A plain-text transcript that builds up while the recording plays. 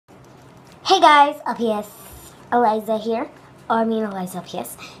Hey guys, LPS, Eliza here, Eliza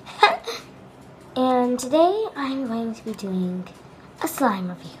LPS, and today I'm going to be doing a slime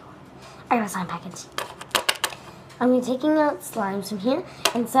review. I got a slime package. I'm going to be taking out slimes from here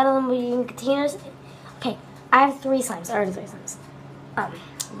and settle them in containers. Okay, I have three slimes, already three slimes.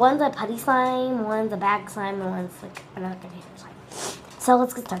 One's a putty slime, one's a bag slime, and one's like another container slime. So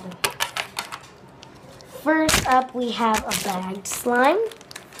let's get started. First up, we have a bagged slime.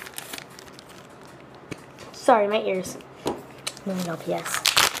 Sorry, my ears. LPS.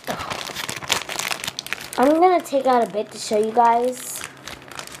 I'm going to take out a bit to show you guys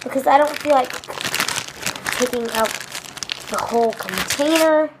because I don't feel like taking out the whole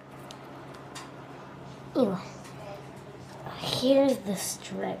container. Ew. Here's the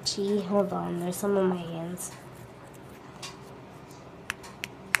stretchy. Hold on, there's some on my hands.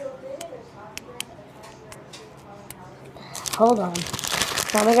 Hold on.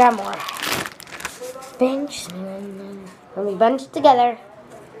 Let me grab more. Bench. Let me bunch it together.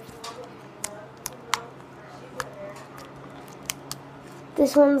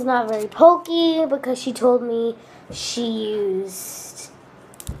 This one's not very pokey because she told me she used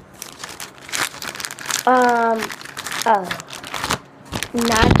not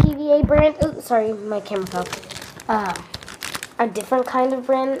PVA brand. Oh, sorry, my camera fell. A different kind of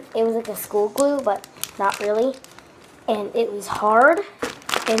brand. It was like a school glue, but not really. And it was hard.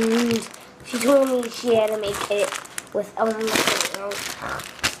 And she told me she had to make it with.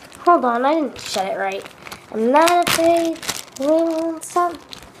 Hold on, I didn't shut it right. I'm not afraid. Stop.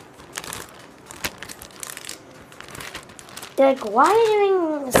 They're like, why are you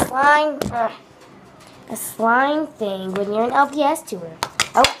doing a slime thing when you're an LPS tuber?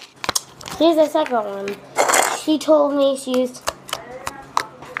 Oh, here's the second one. She told me she used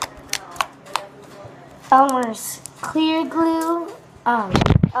Elmer's clear glue.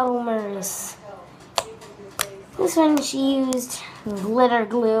 Elmer's. This one she used glitter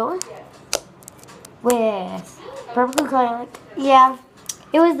glue with purple glue coloring. Yeah,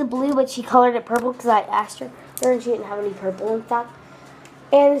 it was the blue, but she colored it purple because I asked her, and she didn't have any purple and stuff.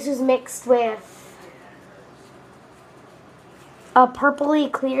 And this was mixed with a purpley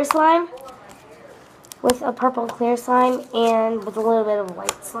clear slime, and with a little bit of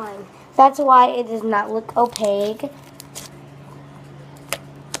white slime. That's why it does not look opaque.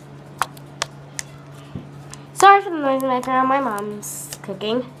 Sorry for the noise in the background. My mom's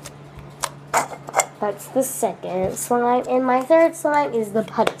cooking. That's the second slime. And my third slime is the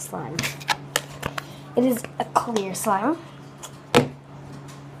putty slime. It is a clear slime.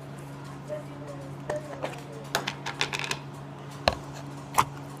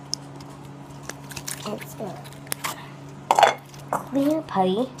 It's a clear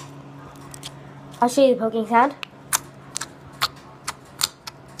putty. I'll show you the poking sound.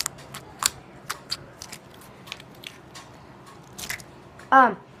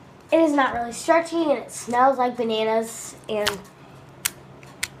 It is not really stretchy, and it smells like bananas, and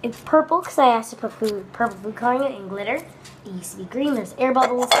it's purple because I asked to put purple food coloring it and glitter. It used to be green. There's air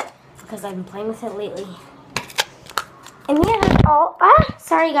bubbles because I've been playing with it lately. And yeah, that's all.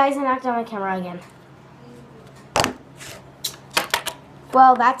 Sorry guys, I knocked down my camera again.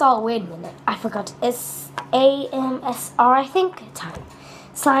 Well, that's all. Wait a minute. I forgot. It's AMSR, I think. Time.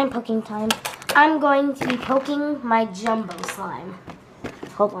 Slime poking time. I'm going to be poking my jumbo slime.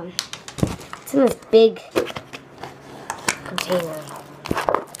 Hold on. It's in this big container.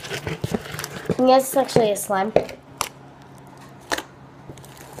 Yes, it's actually a slime. Put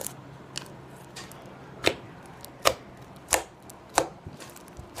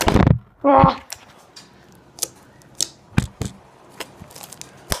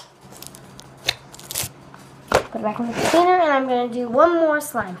it back in the container, and I'm going to do one more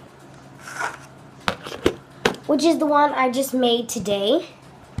slime, which is the one I just made today.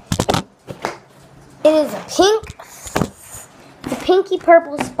 It is a pinky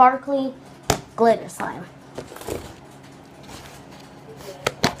purple sparkly glitter slime.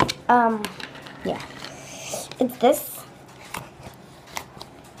 Yeah. It's this.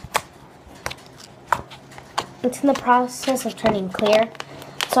 It's in the process of turning clear,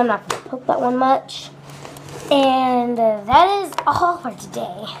 so I'm not going to poke that one much. And that is all for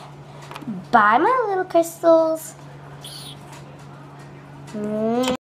today. Bye, my little crystals.